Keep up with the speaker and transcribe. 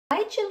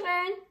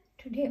children,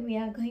 today we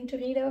are going to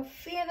read our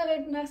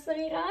favorite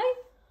nursery rhyme,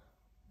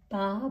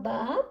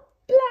 Baba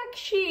Black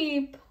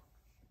Sheep.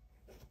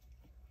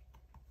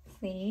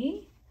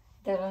 See,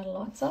 there are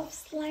lots of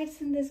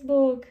slides in this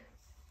book.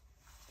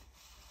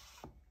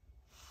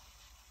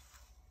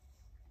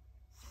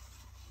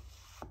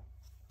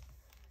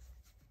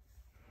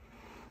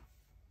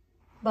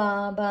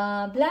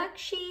 Baba Black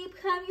Sheep,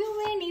 have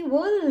you any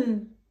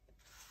wool?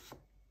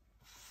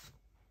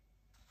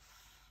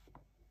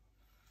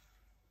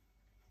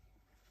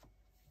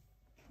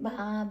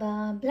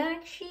 Baba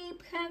Black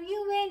Sheep, have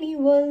you any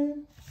wool?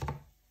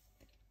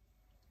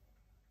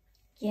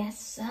 Yes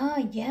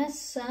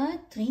sir,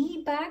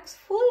 3 bags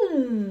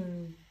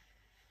full.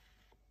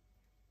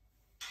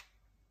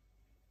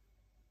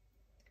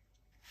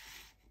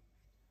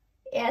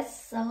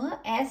 Yes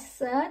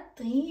sir,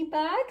 3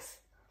 bags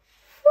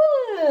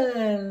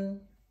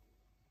full.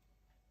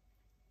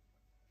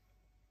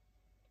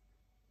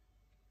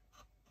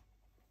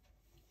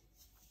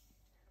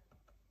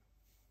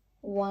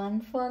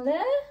 One for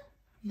the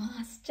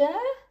master,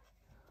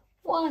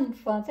 one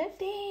for the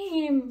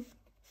dame.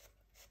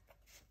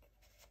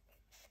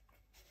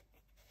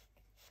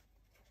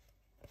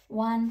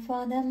 One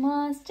for the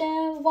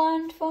master,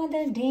 one for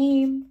the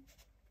dame.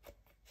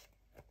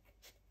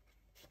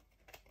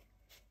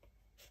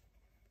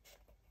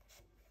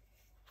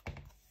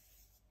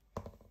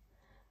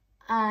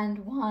 And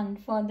one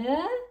for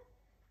the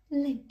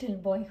little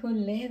boy who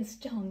lives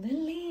down the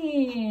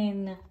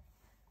lane.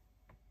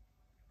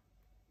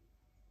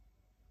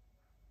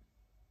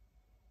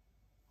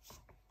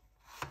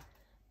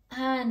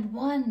 And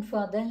one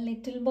for the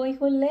little boy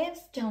who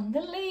lives down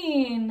the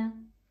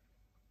lane.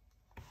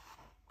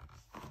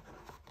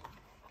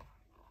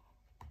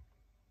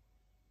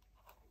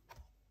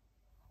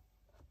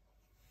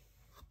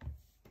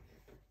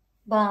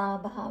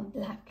 Baba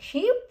Black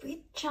Sheep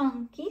with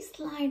chunky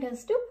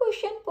sliders to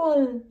push and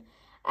pull.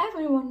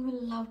 Everyone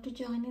will love to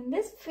join in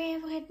this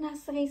favorite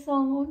nursery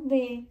song, won't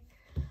they?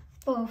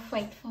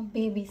 Perfect for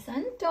babies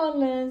and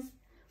toddlers.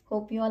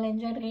 Hope you all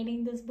enjoyed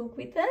reading this book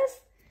with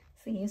us.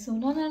 See you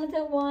soon on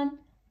another one.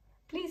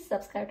 Please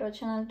subscribe to our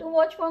channel to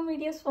watch more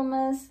videos from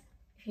us.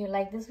 If you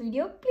like this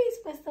video, please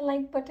press the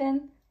like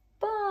button.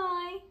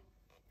 Bye.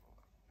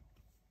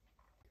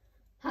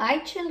 Hi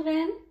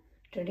children.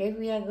 Today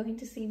we are going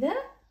to see the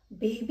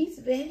baby's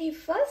very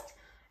first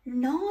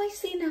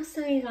noisy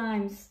nursery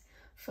rhymes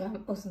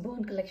from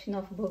Osborne collection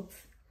of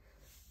books.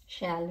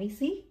 Shall we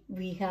see?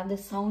 We have the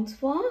sounds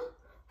for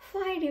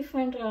 5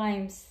 different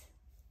rhymes.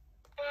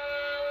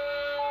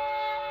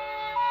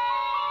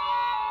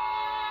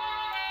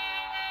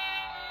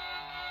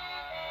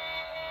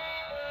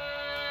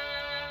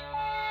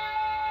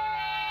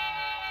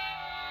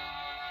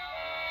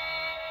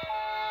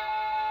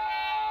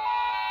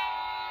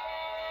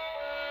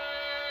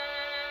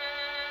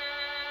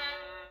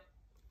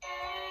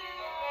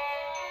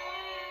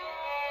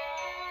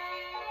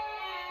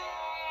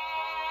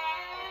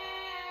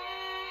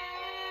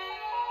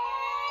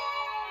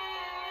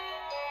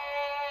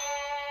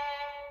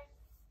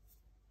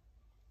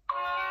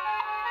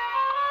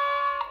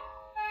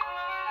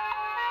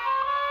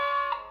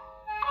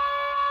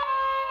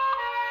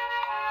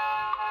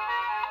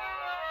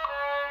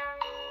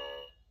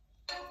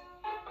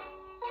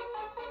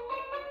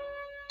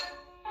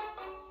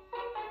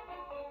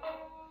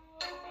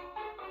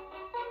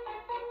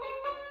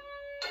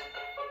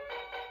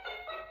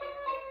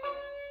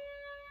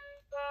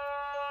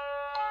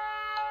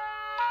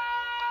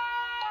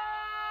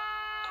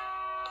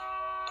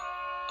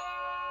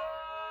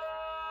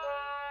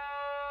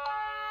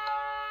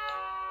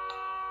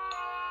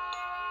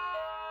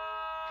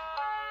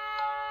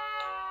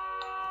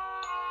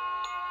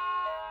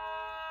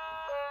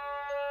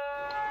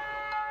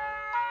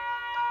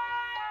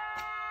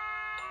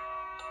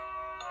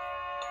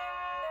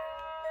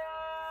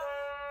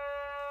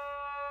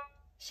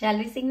 Shall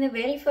we sing the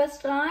very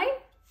first rhyme?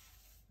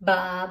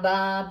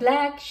 Baba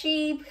Black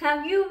Sheep,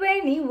 have you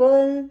any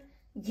wool?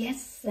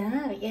 Yes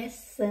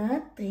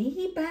sir,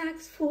 3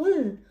 bags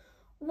full.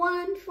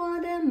 One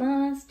for the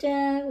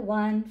master,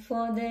 one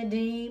for the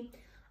dame,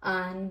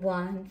 and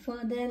one for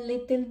the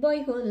little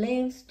boy who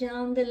lives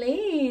down the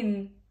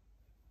lane.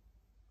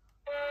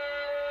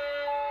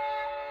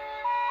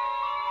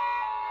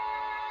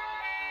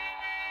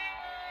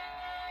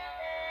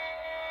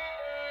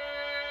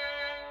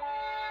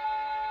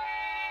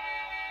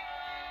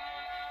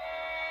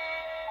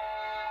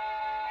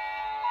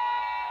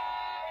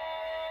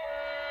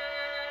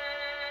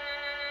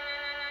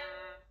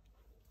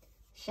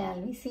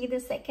 Shall we see the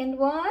second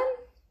one?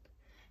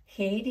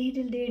 Hey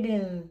diddle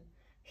diddle,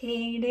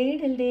 hey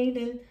diddle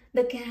diddle,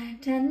 the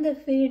cat and the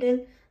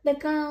fiddle, the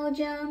cow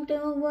jumped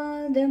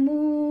over the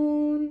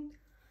moon.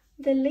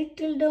 The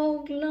little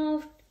dog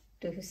laughed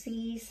to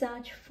see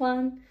such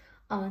fun,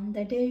 on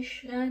the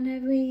dish ran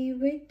away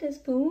with the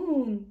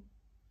spoon.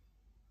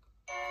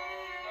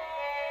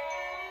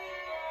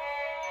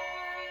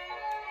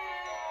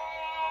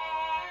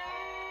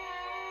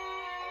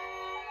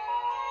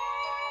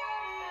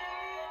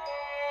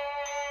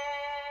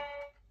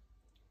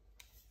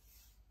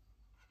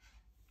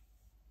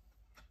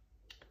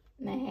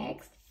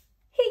 Next,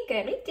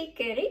 hickory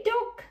dickory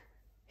dock.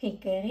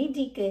 Hickory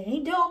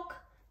dickory dock.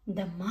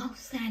 The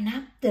mouse ran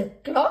up the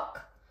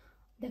clock.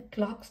 The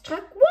clock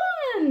struck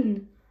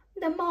 1.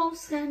 The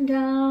mouse ran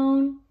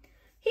down.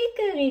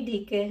 Hickory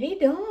dickory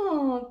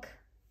dock.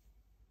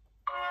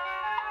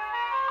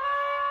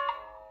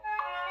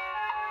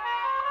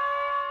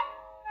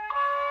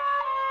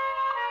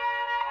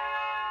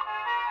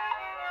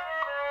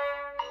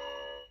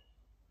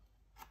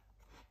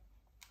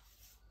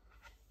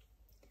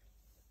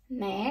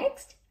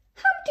 Next,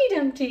 Humpty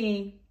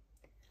Dumpty.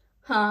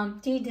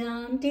 Humpty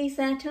Dumpty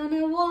sat on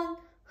a wall.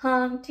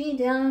 Humpty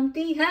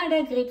Dumpty had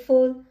a great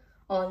fall.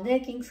 All the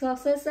king's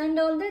horses and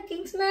all the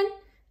king's men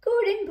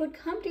couldn't put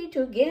Humpty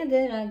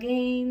together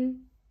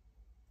again.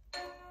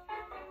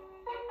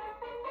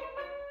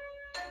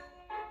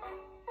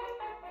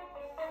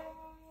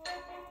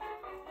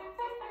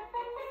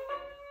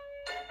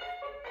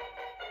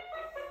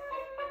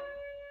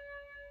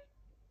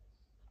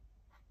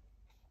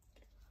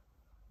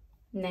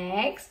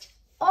 Next,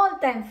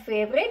 all-time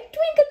favorite,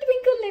 Twinkle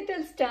Twinkle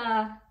Little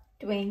Star.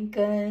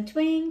 Twinkle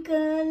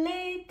twinkle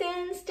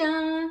little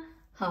star,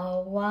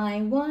 how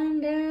I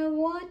wonder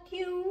what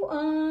you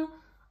are.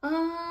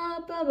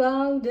 Up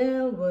above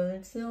the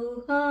world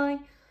so high,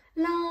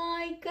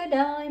 like a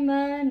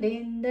diamond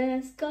in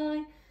the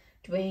sky.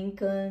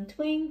 Twinkle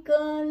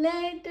twinkle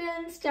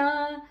little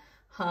star,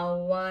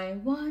 how I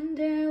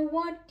wonder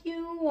what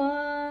you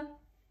are.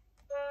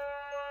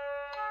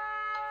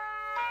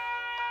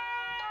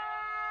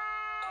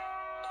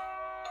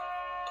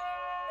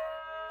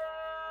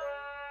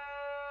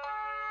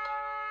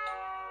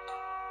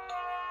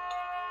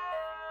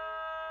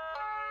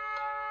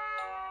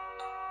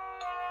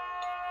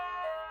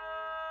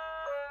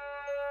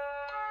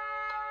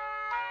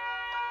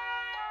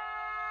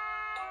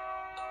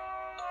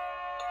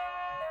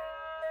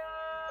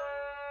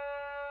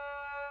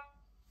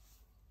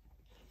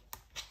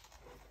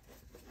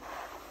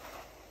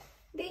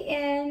 The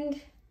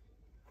end.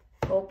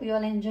 Hope you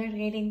all enjoyed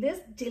reading this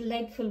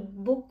delightful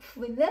book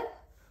with the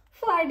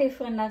 4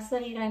 different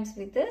nursery rhymes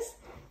with us.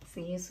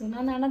 See you soon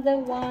on another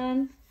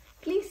one.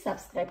 Please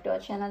subscribe to our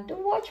channel to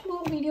watch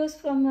more videos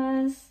from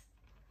us.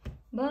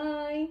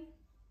 Bye.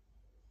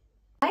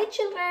 Hi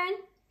children.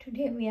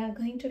 Today we are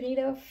going to read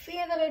our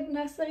favorite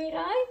nursery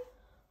rhyme,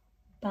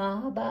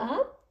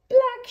 Baba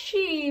Black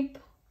Sheep.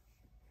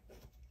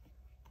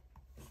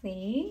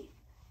 See,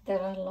 there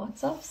are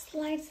lots of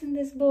slides in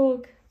this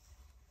book.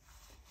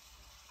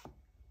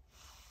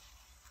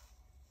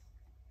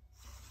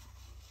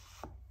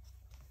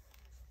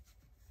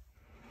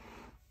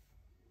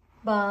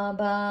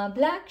 Baba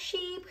Black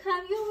Sheep,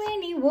 have you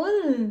any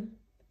wool?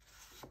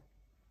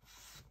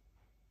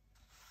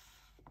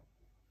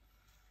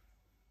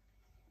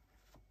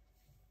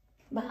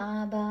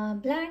 Baba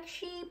Black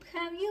Sheep,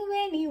 have you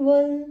any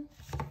wool?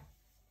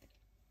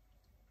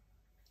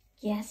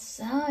 Yes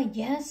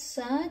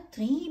sir,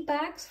 3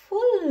 bags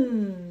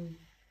full.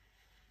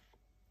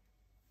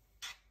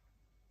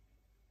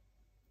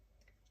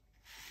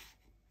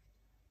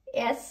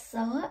 Yes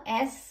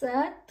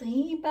sir,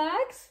 3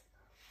 bags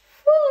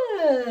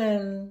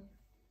full.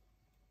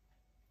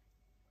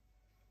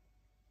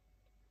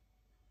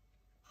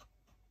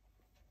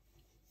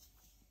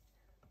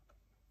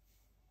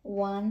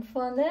 One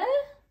for the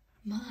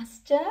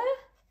master,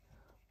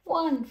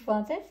 one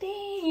for the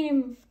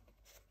dame.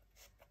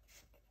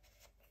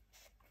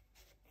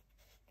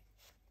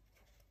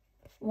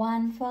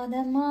 One for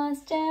the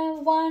master,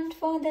 one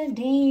for the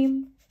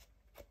dame.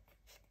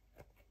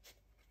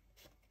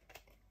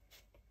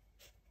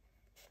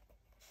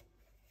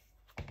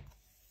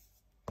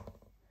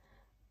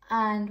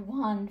 And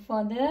one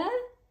for the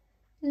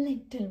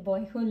little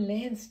boy who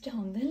lives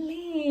down the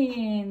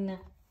lane.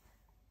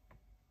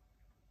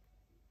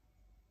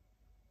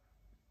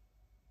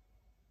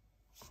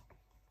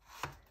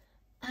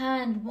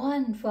 And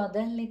one for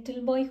the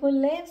little boy who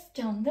lives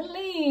down the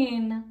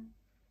lane.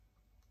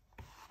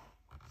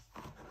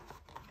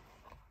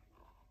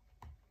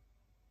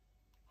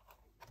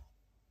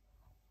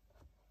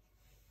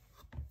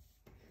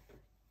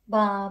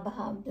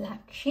 Baba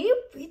Black Sheep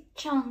with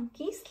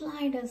chunky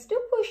sliders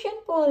to push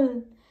and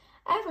pull.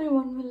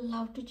 Everyone will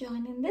love to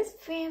join in this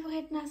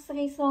favorite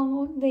nursery song,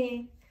 won't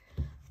they?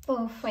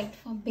 Perfect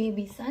for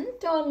babies and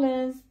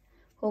toddlers.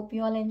 Hope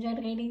you all enjoyed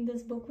reading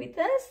this book with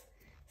us.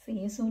 See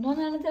you soon on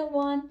another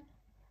one.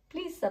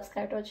 Please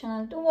subscribe to our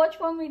channel to watch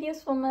more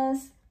videos from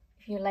us.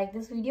 If you like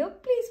this video,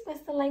 please press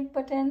the like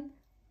button.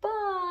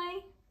 Bye.